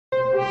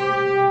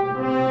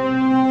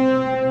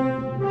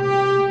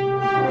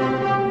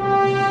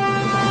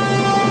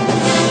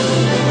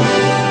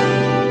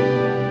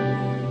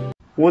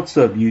What's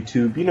up,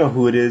 YouTube? You know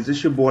who it is.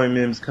 It's your boy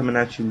Mims coming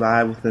at you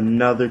live with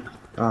another,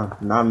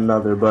 not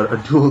another, but a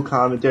dual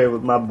commentary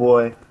with my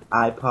boy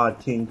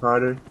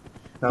iPodKingCarter.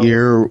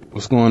 Yeah,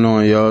 what's going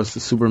on, y'all? It's the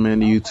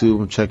Superman to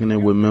YouTube. I'm checking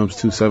in with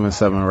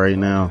MiMs277 right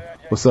now.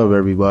 What's up,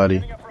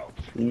 everybody?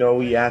 You know,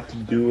 we have to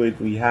do it,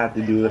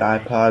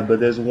 iPod, but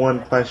there's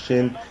one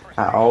question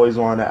I always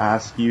want to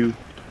ask you.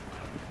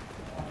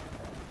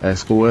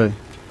 Ask away.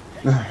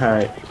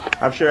 Alright,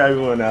 I'm sure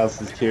everyone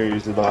else is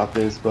curious about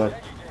this, but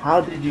how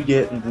did you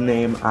get the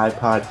name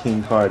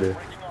iPodKingCarter?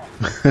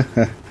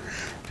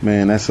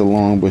 Man, that's a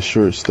long but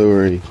short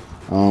story.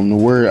 The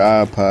word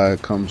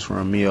iPod comes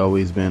from me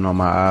always being on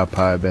my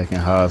iPod back in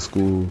high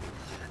school,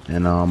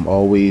 and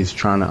always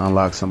trying to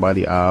unlock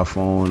somebody's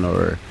iPhone,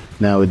 or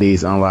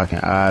nowadays unlocking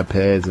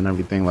iPads and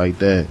everything like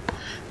that.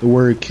 The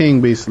word King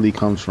basically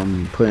comes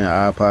from putting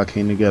iPod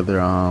King together.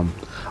 I'm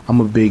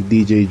a big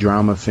DJ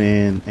Drama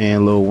fan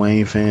and Lil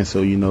Wayne fan,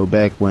 so you know,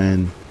 back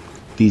when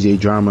DJ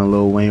Drama and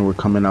Lil Wayne were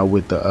coming out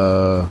with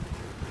the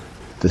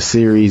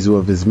series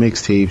of his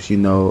mixtapes, you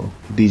know,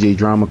 DJ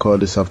Drama called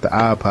himself the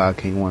iPod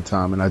King one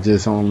time, and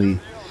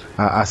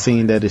I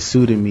seen that it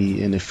suited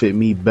me and it fit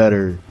me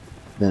better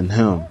than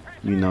him,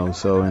 you know.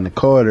 So, and the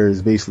Carter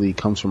is basically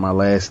comes from my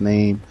last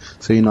name,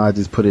 so you know, I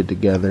just put it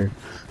together.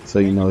 So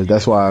you know,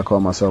 that's why I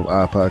call myself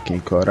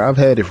iPodKingCarter. I've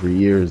had it for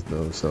years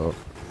though, so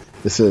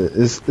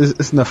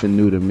it's nothing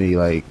new to me.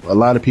 Like, a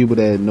lot of people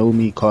that know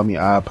me call me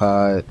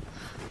iPod.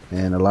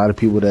 And a lot of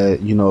people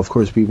that, you know, of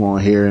course, people on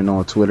here and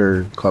on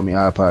Twitter call me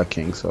iPod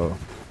King, so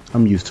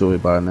I'm used to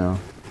it by now.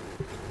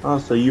 Oh,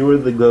 so you were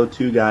the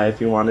go-to guy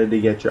if you wanted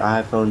to get your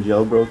iPhone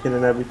jailbroken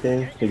and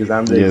everything? Because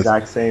I'm the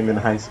exact same in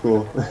high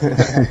school.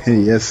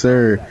 Yes,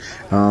 sir.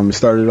 It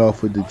started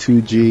off with the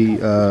 2G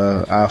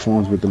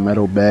iPhones with the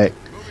metal back,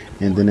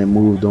 and then it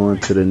moved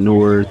on to the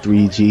newer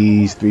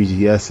 3Gs,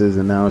 3GSs,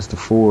 and now it's the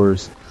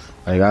 4s.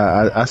 Like,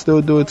 I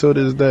still do it till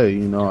this day,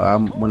 you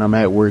know. When I'm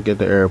at work at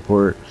the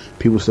airport,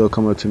 people still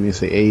come up to me and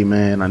say, "Hey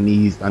man, I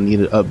need an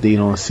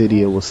update on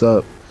Cydia, what's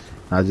up?"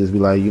 And I just be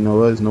like, you know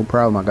what, it's no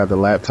problem. I got the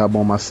laptop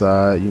on my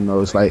side, you know.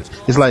 It's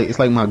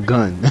like my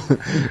gun.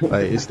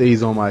 Like, it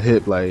stays on my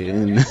hip, like,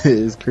 and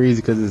it's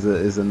crazy because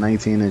it's a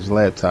 19-inch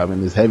laptop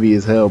and it's heavy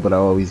as hell, but I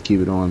always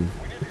keep it on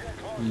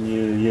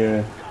me.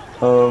 Yeah.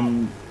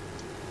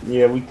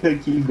 We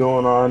could keep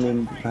going on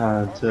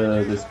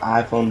to this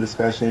iPhone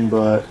discussion,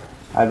 but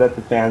I bet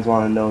the fans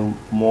want to know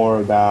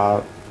more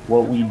about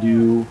what we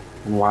do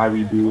and why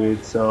we do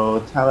it.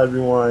 So tell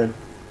everyone,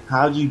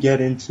 how'd you get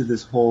into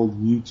this whole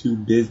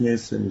YouTube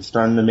business and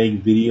starting to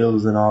make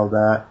videos and all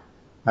that?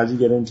 How'd you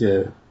get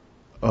into it?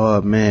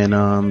 Oh man,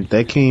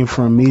 that came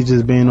from me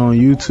just being on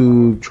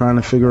YouTube trying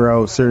to figure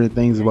out certain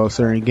things about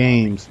certain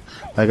games.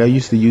 Like, I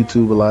used to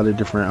YouTube a lot of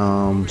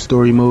different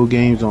story mode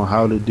games on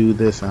how to do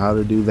this and how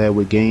to do that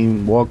with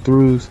game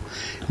walkthroughs.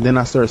 And then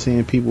I started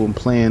seeing people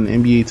playing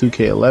NBA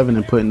 2K11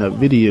 and putting up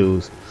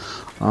videos.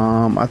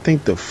 I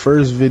think the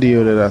first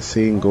video that I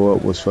seen go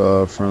up was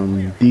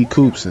from D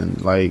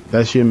Coopson. Like,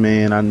 that's your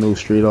man. I know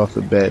straight off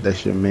the bat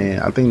that's your man.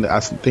 I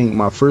think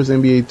my first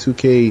NBA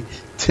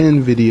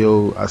 2K10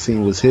 video I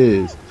seen was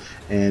his,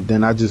 and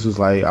then I just was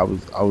like, I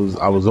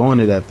was on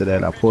it after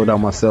that. I pulled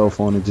out my cell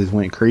phone and just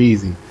went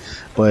crazy.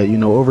 But you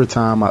know, over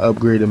time I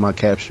upgraded my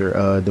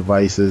capture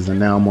devices, and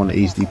now I'm on the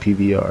HD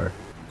PVR.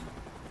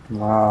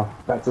 Wow,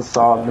 that's a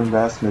solid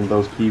investment,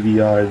 those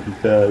PVRs,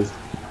 because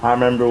I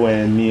remember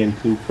when me and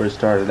Coop first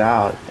started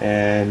out,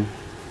 and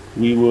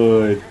we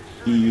would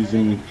be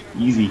using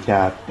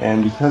EasyCap,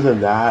 and because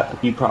of that,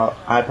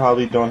 I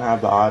probably don't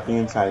have the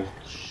audience I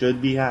should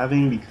be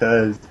having,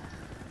 because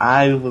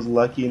I was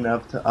lucky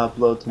enough to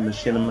upload to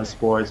Machinima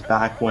Sports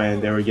back when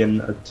they were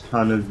getting a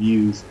ton of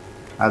views,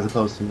 as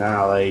opposed to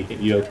now. Like,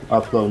 you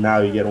upload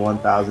now, you get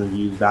 1,000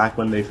 views. Back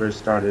when they first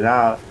started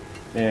out,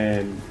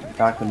 and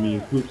back when me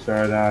and Coop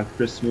started out,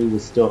 Chris Smooth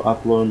was still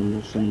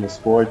uploading to Machinima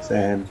Sports,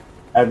 and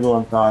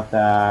everyone thought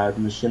that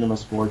Machinima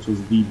Sports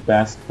was the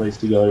best place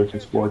to go for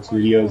sports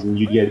videos, and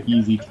you'd get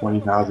easy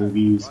 20,000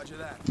 views.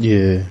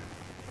 Yeah.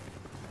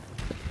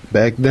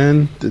 Back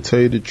then, to tell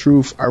you the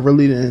truth, I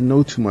really didn't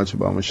know too much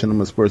about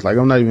Machinima Sports. Like,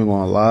 I'm not even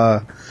gonna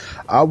lie,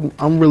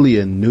 I'm really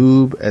a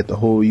noob at the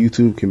whole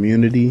YouTube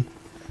community.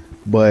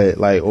 But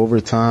like, over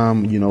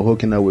time, you know,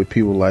 hooking up with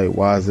people like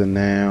Waza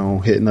now,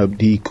 hitting up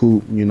D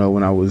Coop, you know,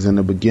 when I was in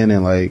the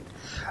beginning, like,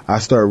 I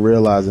started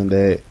realizing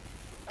that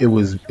it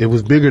was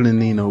bigger than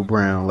Nino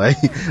Brown. Like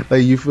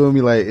you feel me?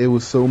 Like, it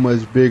was so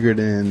much bigger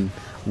than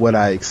what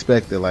I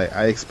expected. Like,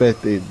 I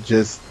expected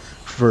just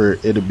for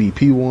it to be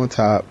people on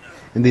top,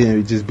 and then it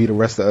would just be the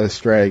rest of us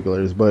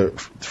stragglers. But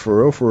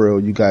for real,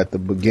 you got the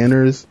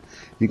beginners,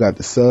 you got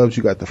the subs,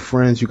 you got the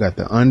friends, you got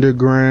the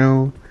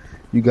underground,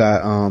 you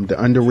got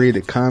the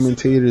underrated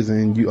commentators,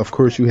 and you, of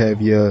course, you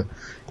have your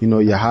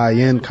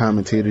high-end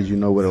commentators, you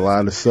know, with a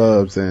lot of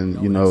subs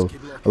and, you know,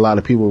 a lot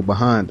of people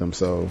behind them.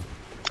 So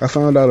I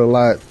found out a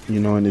lot, you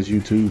know, in this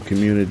YouTube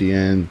community,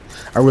 and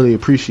I really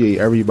appreciate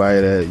everybody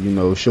that, you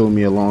know, showed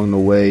me along the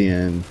way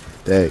and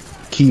that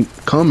keep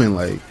coming.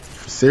 Like,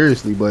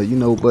 seriously, but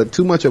but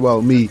too much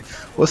about me.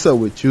 What's up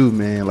with you,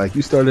 man? Like,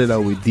 you started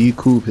out with D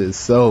Coop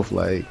himself.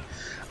 Like,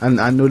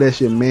 I know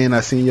that's your man. I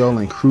seen y'all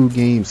in crew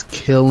games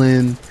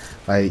killing.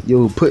 Like,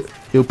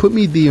 put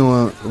me D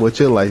on what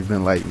your life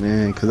been like,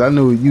 man, because I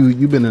know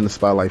you've been in the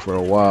spotlight for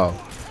a while.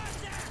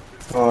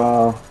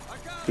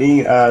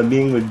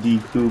 Being with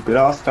D Coop, it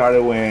all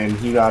started when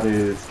he got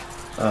his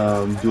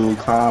dual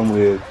com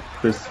with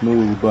Chris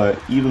Smooth. But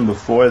even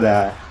before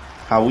that,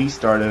 how we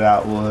started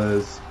out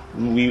was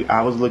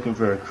I was looking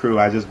for a crew.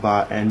 I just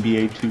bought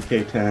NBA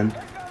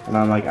 2K10, and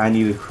I'm like, I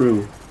need a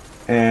crew.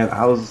 And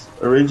I was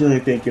originally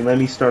thinking, let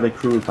me start a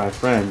crew with my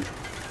friends,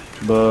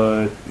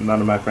 but none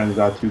of my friends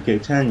got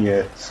 2K10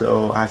 yet.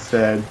 So I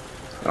said,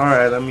 all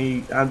right,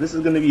 this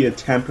is going to be a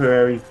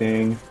temporary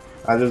thing.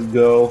 I just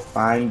go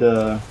find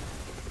a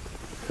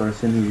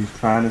person who's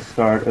trying to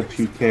start a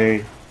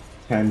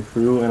 2K10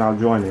 crew, and I'll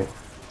join it.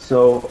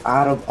 So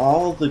out of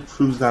all the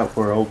crews that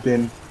were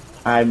open,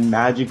 I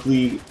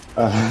magically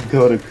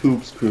go to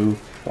Coop's crew.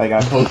 Like,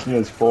 I post in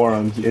his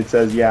forum, it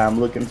says, yeah, I'm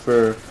looking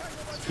for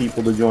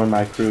people to join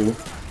my crew.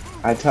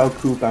 I tell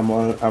Coop I'm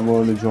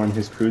willing to join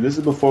his crew. This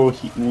is before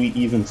we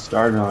even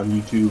started on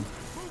YouTube.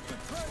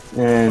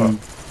 And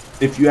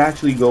if you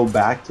actually go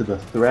back to the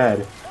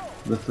thread,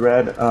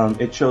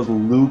 it shows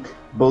Luke,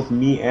 both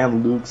me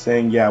and Luke,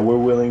 saying, yeah, we're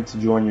willing to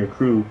join your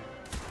crew.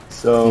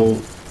 So,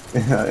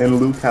 and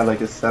Luke had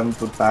like a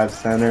 7'5"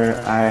 center.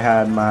 I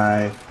had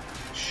my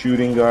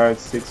shooting guard,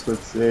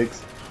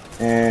 6'6",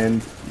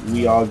 and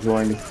we all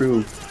joined the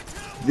crew.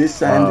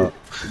 This ended.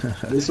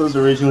 This was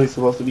originally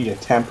supposed to be a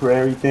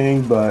temporary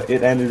thing, but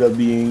it ended up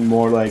being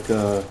more like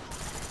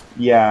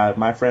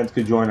my friends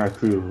could join our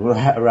crew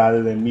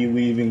rather than me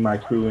leaving my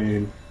crew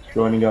and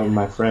joining up with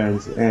my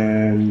friends.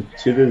 And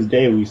to this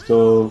day, we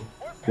still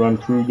run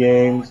crew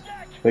games,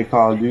 play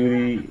Call of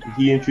Duty.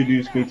 He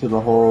introduced me to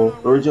the whole.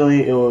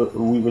 Originally,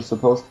 we were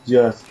supposed to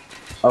just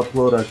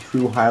upload our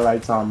crew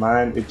highlights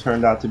online. It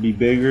turned out to be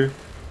bigger,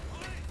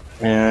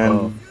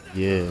 and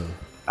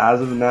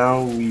as of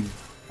now,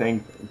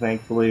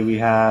 thankfully we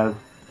have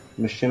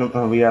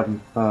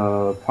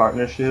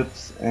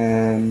partnerships,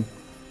 and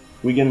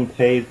we're getting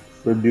paid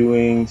for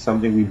doing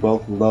something we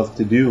both love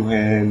to do,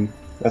 and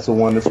that's a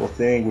wonderful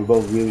thing. We're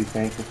both really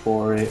thankful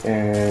for it,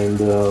 and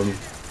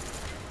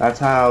that's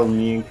how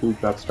me and Coop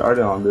got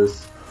started on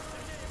this.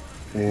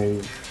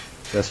 And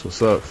that's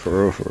what's up,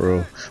 for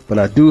real. But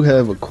I do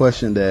have a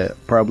question that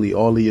probably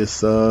all of your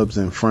subs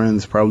and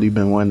friends probably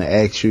been wanting to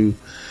ask you.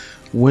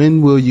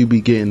 When will you be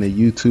getting a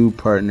YouTube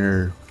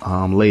partner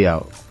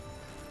layout?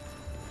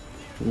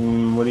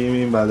 What do you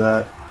mean by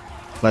that?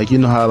 Like, you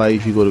know how, like,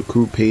 if you go to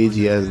Coop page,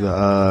 he has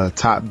the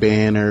top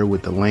banner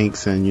with the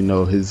links, and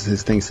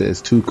his thing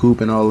says to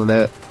Coop and all of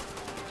that.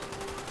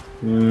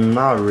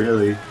 Not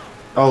really.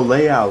 Oh,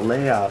 layout.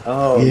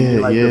 Oh, yeah, you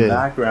mean like the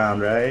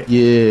background, right?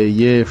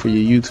 Yeah, for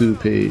your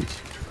YouTube page.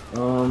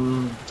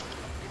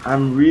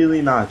 I'm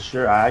really not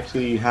sure. I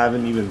actually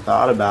haven't even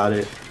thought about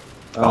it.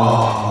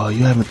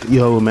 You haven't?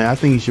 Yo, man, I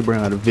think you should bring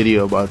out a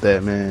video about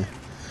that, man.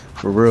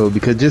 For real,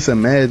 because just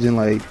imagine,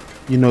 like,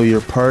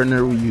 your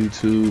partner with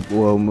YouTube,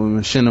 well,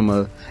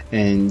 Machinima,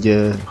 and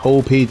your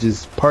whole page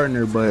is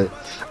partner, but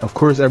of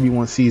course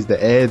everyone sees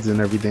the ads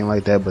and everything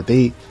like that, but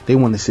they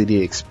want to see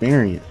the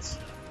experience.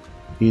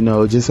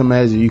 Just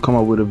imagine you come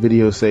up with a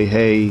video, say,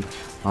 hey,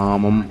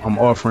 I'm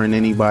offering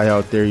anybody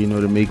out there,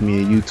 to make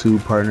me a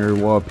YouTube partner,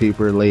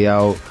 wallpaper,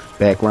 layout,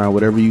 background,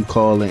 whatever you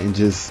call it, and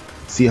just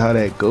see how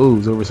that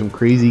goes over some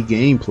crazy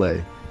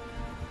gameplay.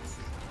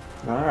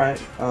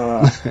 Alright,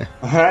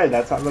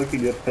 that sounds like a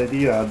good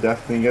idea. I'll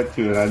definitely get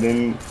to it. I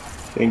didn't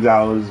think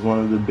that was one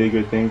of the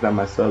bigger things that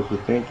my subs were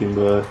thinking,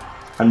 but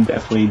I'm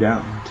definitely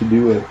down to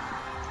do it.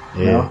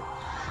 Yeah.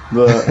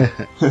 But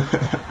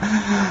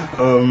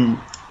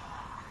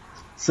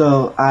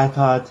so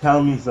iPod,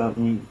 tell me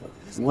something.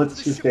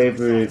 What's your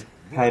favorite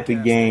type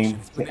of game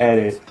to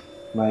edit?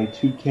 Like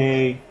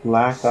 2K,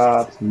 Black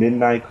Ops,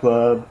 Midnight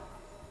Club?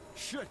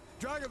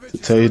 To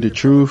tell you the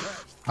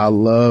truth, I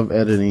love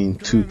editing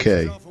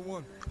 2K.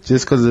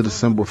 Just because of the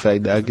simple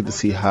fact that I get to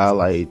see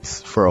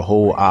highlights for a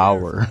whole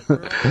hour.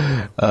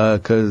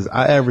 Because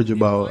I average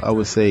about, I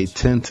would say,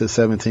 10 to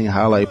 17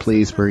 highlight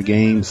plays per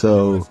game.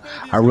 So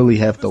I really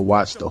have to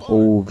watch the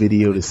whole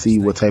video to see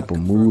what type of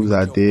moves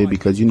I did.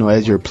 Because,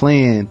 as you're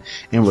playing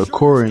and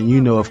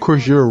recording, of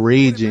course you're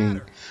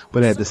raging.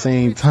 But at the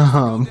same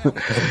time,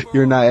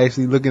 you're not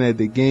actually looking at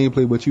the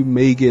gameplay, but you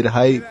may get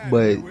hyped.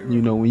 But,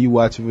 when you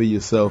watch it for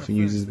yourself and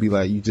you just be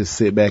like, you just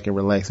sit back and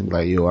relax and be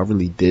like, yo, I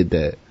really did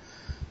that.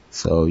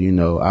 So,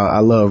 I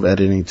love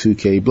editing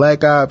 2K.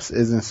 Black Ops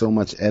isn't so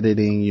much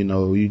editing,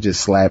 you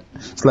just slap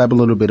a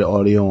little bit of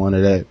audio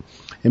onto that.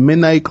 And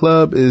Midnight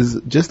Club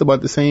is just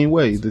about the same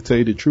way, to tell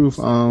you the truth.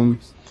 When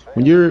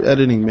you're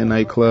editing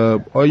Midnight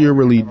Club, all you're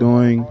really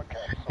doing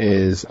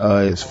is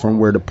from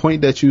where the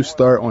point that you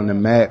start on the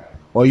map,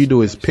 all you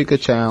do is pick a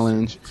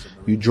challenge,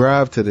 you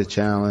drive to the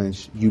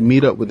challenge, you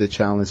meet up with the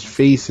challenge,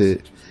 face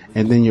it,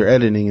 and then your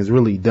editing is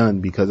really done,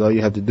 because all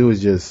you have to do is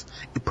just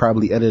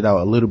probably edit out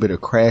a little bit of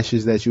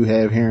crashes that you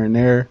have here and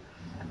there,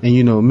 And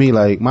you know me,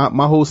 like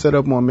my whole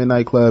setup on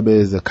Midnight Club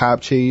is a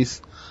cop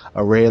chase,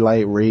 a red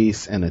light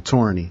race, and a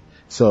tourney.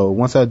 So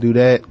once I do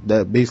that,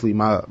 that basically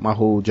my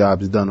whole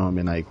job is done on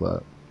Midnight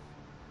Club.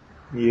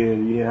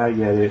 Yeah, I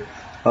get it.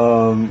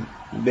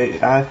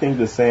 I think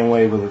the same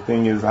way, but the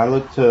thing is, I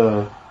look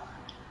to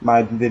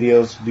my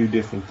videos to do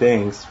different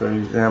things. For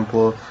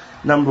example,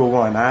 number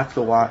one, I have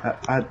to watch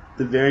at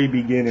the very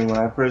beginning when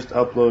I first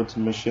uploaded to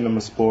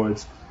Machinima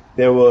Sports.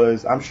 There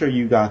was, I'm sure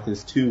you got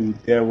this too.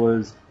 There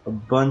was a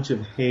bunch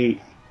of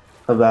hate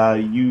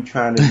about you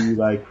trying to be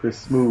like Chris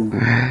Smooth.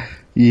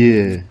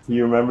 Yeah.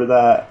 You remember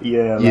that?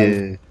 Yeah.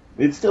 Yeah.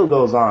 It still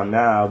goes on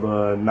now,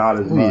 but not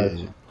as much.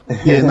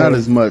 Yeah, not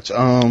as much.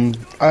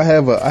 I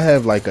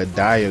have like a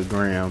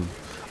diagram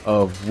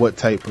of what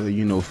type of,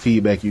 you know,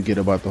 feedback you get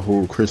about the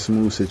whole Chris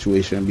Smooth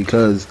situation,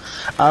 because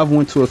I've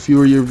went to a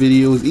few of your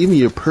videos, even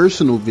your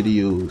personal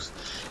videos.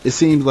 It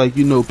seems like,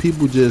 you know,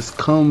 people just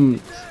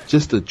come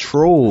just to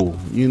troll,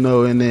 you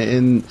know,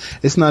 and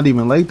it's not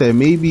even like that.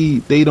 Maybe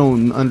they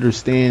don't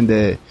understand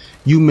that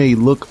you may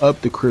look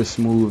up to Chris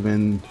Smooth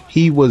and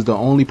he was the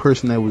only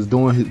person that was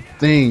doing his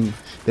thing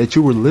that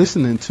you were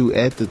listening to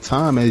at the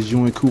time as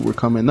you and Coop were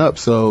coming up.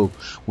 So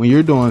when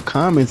you're doing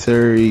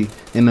commentary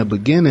in the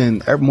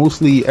beginning,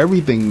 mostly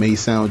everything may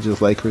sound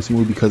just like Chris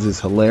Smooth because it's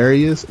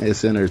hilarious,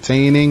 it's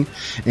entertaining,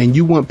 and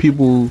you want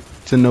people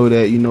to know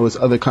that, you know, it's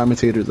other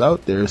commentators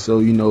out there. So,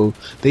 you know,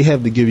 they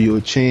have to give you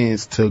a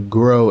chance to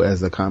grow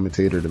as a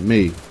commentator to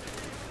me.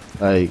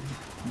 Like,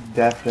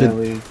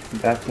 definitely.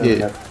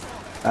 Yeah.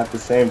 At the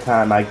same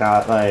time, I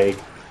got like,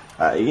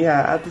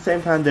 at the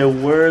same time, there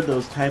were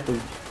those type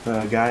of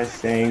guys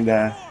saying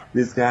that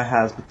this guy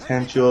has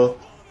potential,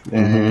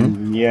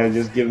 and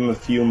just give him a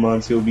few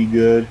months, he'll be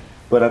good.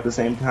 But at the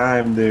same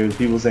time, there's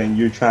people saying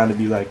you're trying to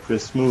be like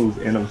Chris Smooth,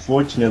 and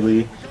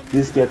unfortunately,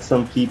 this gets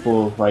some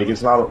people, like,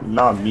 it's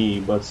not me,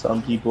 but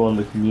some people in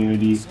the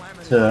community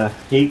to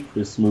hate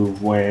Chris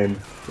Smooth when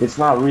it's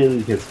not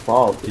really his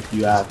fault, if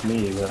you ask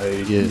me.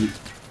 Like,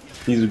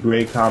 he's a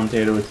great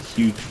commentator with a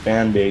huge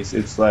fan base.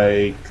 It's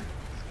like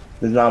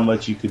there's not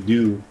much you could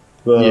do.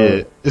 But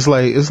yeah, it's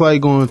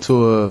like going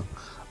to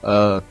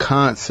a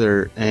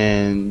concert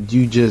and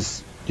you're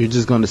just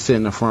gonna sit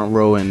in the front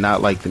row and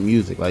not like the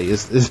music. Like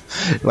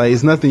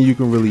it's nothing you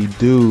can really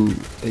do. You know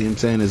what I'm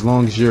saying? As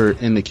long as you're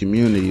in the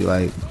community.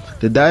 Like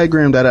the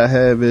diagram that I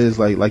have is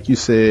like you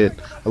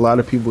said, a lot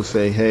of people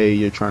say, hey,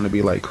 you're trying to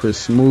be like Chris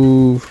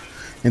Smooth,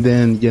 and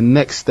then your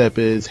next step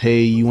is,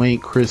 hey, you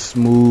ain't Chris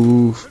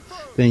Smooth.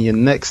 Then your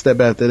next step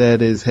after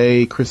that is,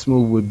 hey, Chris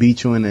Smooth would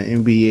beat you in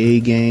an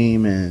NBA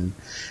game, and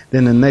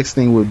then the next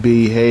thing would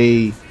be,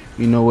 hey,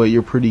 you know what,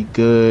 you're pretty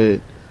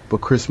good,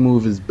 but Chris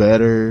Smooth is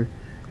better.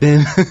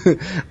 Then,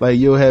 like,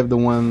 you'll have the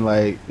one,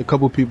 like, a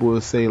couple people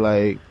will say,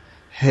 like,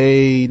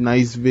 hey,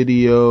 nice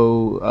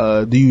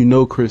video, do you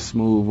know Chris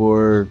Smooth?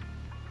 Or,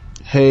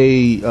 hey,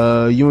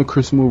 you and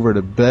Chris Smooth are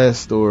the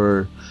best.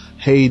 Or,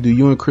 hey, do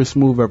you and Chris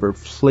Smooth ever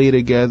play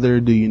together?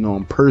 Do you know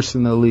him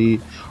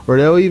personally? Or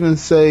they'll even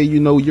say, you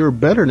know, you're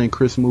better than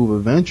Chris Smooth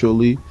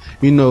eventually.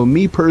 You know,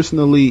 me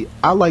personally,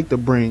 I like to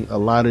bring a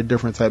lot of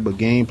different type of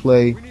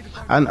gameplay.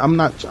 I'm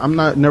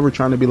not never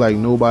trying to be like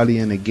nobody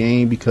in the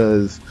game,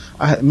 because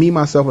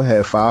myself, I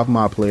have 5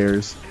 mod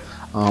players.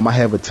 I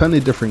have a ton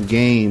of different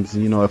games.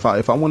 You know, if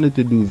I wanted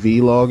to do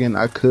vlogging,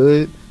 I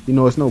could. You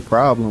know, it's no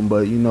problem.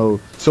 But, you know,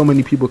 so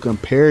many people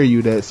compare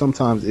you that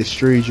sometimes it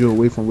strays you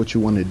away from what you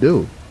want to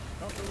do.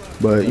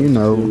 But, you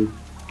know.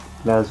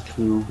 That's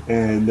true.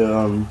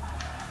 And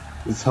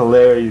it's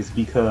hilarious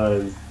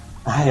because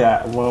I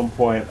at one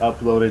point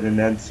uploaded an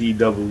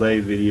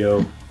NCAA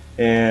video,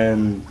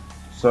 and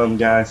some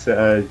guy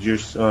said, you're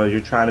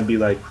trying to be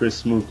like Chris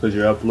Smooth because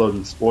you're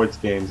uploading sports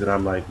games. And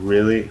I'm like,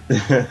 really?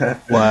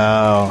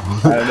 Wow.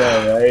 I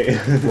know,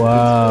 right?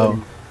 Wow.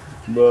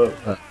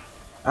 But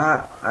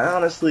I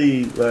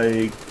honestly,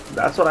 like,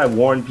 that's what I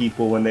warn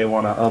people when they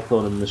want to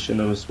upload a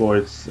Machinima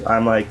Sports.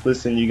 I'm like,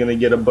 listen, you're going to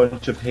get a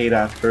bunch of hate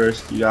at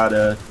first. You got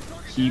to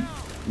keep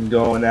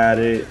going at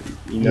it,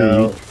 you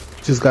know. You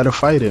just got to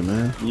fight it,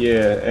 man.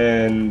 Yeah,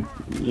 and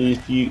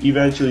if you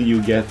eventually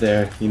you get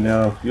there, you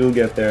know, you'll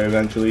get there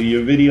eventually.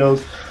 Your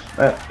videos,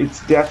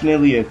 it's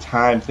definitely a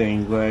time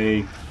thing.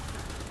 Like,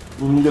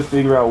 you need to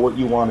figure out what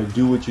you want to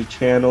do with your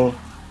channel.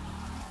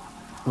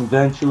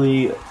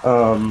 Eventually,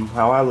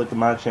 how I look at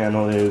my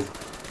channel is,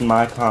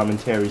 my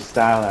commentary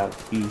style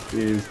at least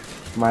is,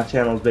 my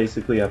channel is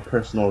basically a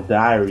personal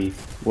diary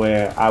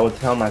where I would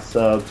tell my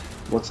subs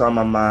what's on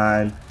my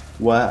mind,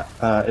 what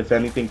if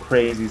anything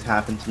crazy's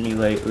happened to me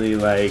lately,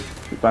 like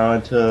if I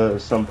went to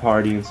some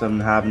party and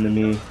something happened to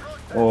me,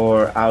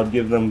 or I would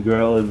give them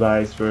girl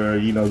advice for,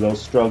 you know,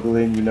 those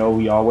struggling. You know,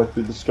 we all went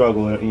through the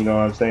struggle, you know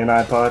what I'm saying,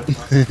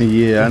 iPod?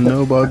 Yeah, I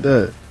know about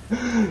that.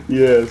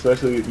 Yeah,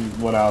 especially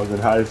when I was in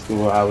high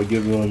school, I would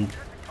give them,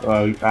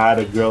 I had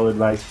a girl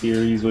advice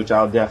series, which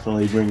I'll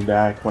definitely bring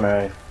back when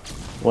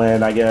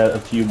I get a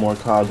few more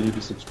Call of Duty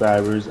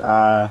subscribers.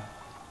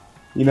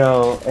 You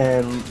know,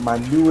 and my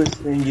newest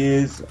thing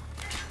is,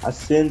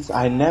 since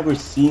I never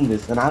seen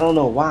this, and I don't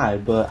know why,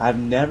 but I've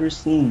never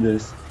seen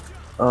this,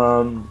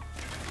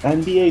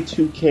 NBA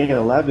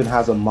 2K11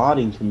 has a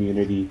modding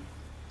community.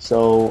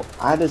 So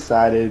I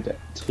decided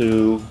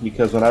to,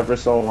 because whenever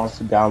someone wants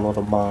to download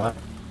a mod,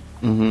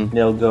 Mm-hmm.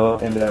 they'll go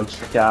and they'll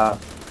check out,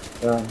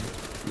 um,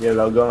 yeah,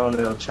 they'll go and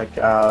they'll check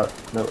out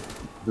the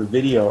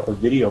video, a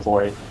video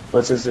for it.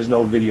 But since there's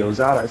no videos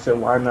out, I said,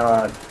 why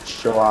not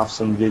show off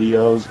some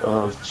videos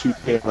of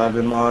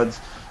 2K11 mods?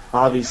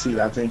 Obviously,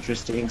 that's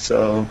interesting.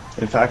 So,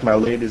 in fact, my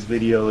latest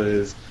video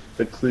is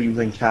the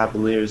Cleveland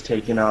Cavaliers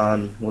taking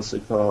on, what's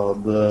it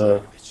called,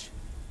 the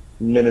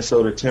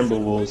Minnesota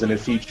Timberwolves, and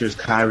it features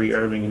Kyrie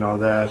Irving and all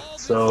that.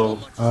 So,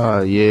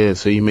 Yeah,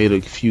 so you made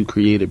a few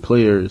creative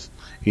players,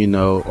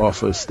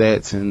 off of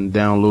stats and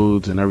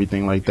downloads and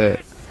everything like that.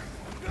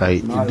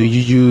 Like, do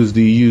you use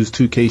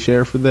 2K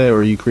Share for that,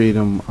 or you create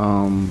them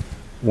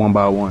one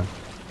by one?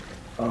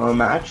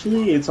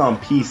 actually, it's on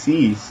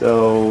PC,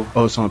 so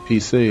Oh, it's on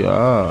PC.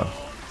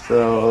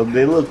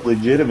 they look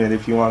legitimate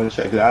if you want to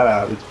check that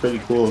out. It's pretty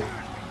cool.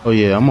 Oh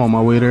yeah, I'm on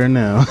my way there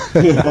now.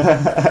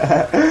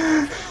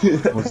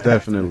 Most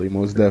definitely,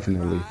 most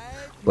definitely.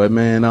 But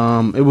man,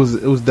 it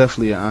was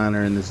definitely an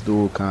honor in this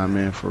dual com,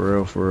 man, for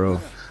real, for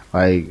real.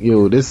 Like,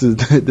 yo, this is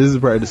this is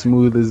probably the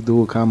smoothest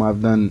dual com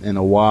I've done in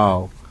a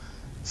while.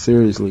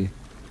 Seriously.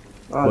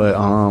 But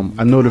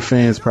I know the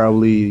fans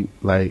probably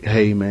like,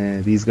 hey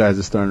man, these guys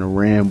are starting to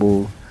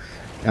ramble.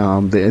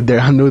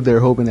 I know they're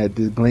hoping that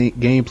the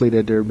gameplay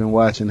that they've been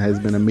watching has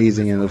been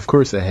amazing, and of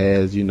course it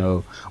has.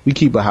 We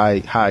keep a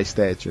high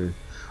stature,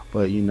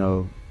 but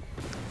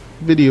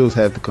videos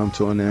have to come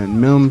to an end.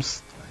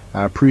 Mims,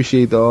 I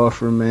appreciate the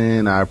offer,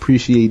 man. I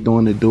appreciate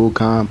doing the dual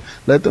com.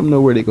 Let them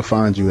know where they can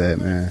find you at,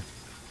 man.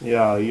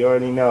 Yeah, you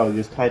already know.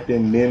 Just type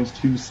in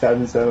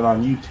MiMs277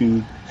 on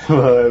YouTube.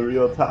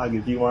 Real talk.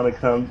 If you want to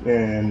come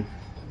and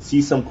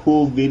see some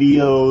cool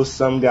videos,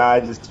 some guy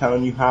just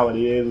telling you how it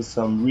is,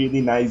 some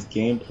really nice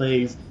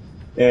gameplays,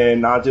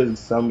 and not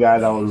just some guy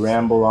that would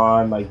ramble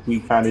on like we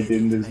kind of did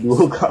in this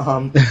dual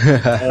com.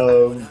 If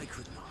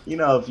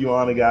you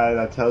want a guy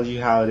that tells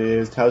you how it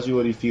is, tells you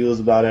what he feels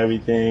about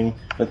everything,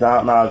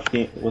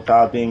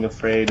 without being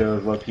afraid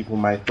of what people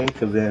might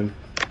think of him.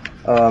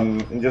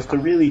 And just a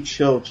really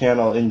chill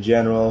channel in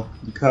general.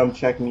 You come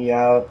check me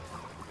out,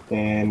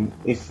 and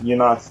if you're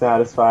not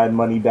satisfied,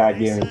 money back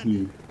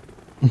guaranteed.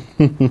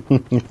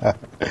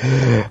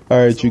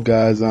 Alright, you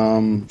guys,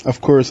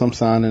 of course I'm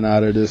signing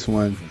out of this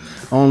one.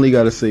 I only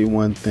gotta say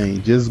one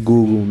thing, just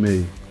Google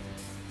me.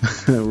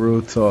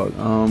 Real talk.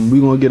 We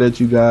gonna get at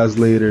you guys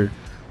later.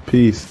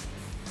 Peace.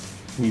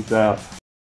 Peace out.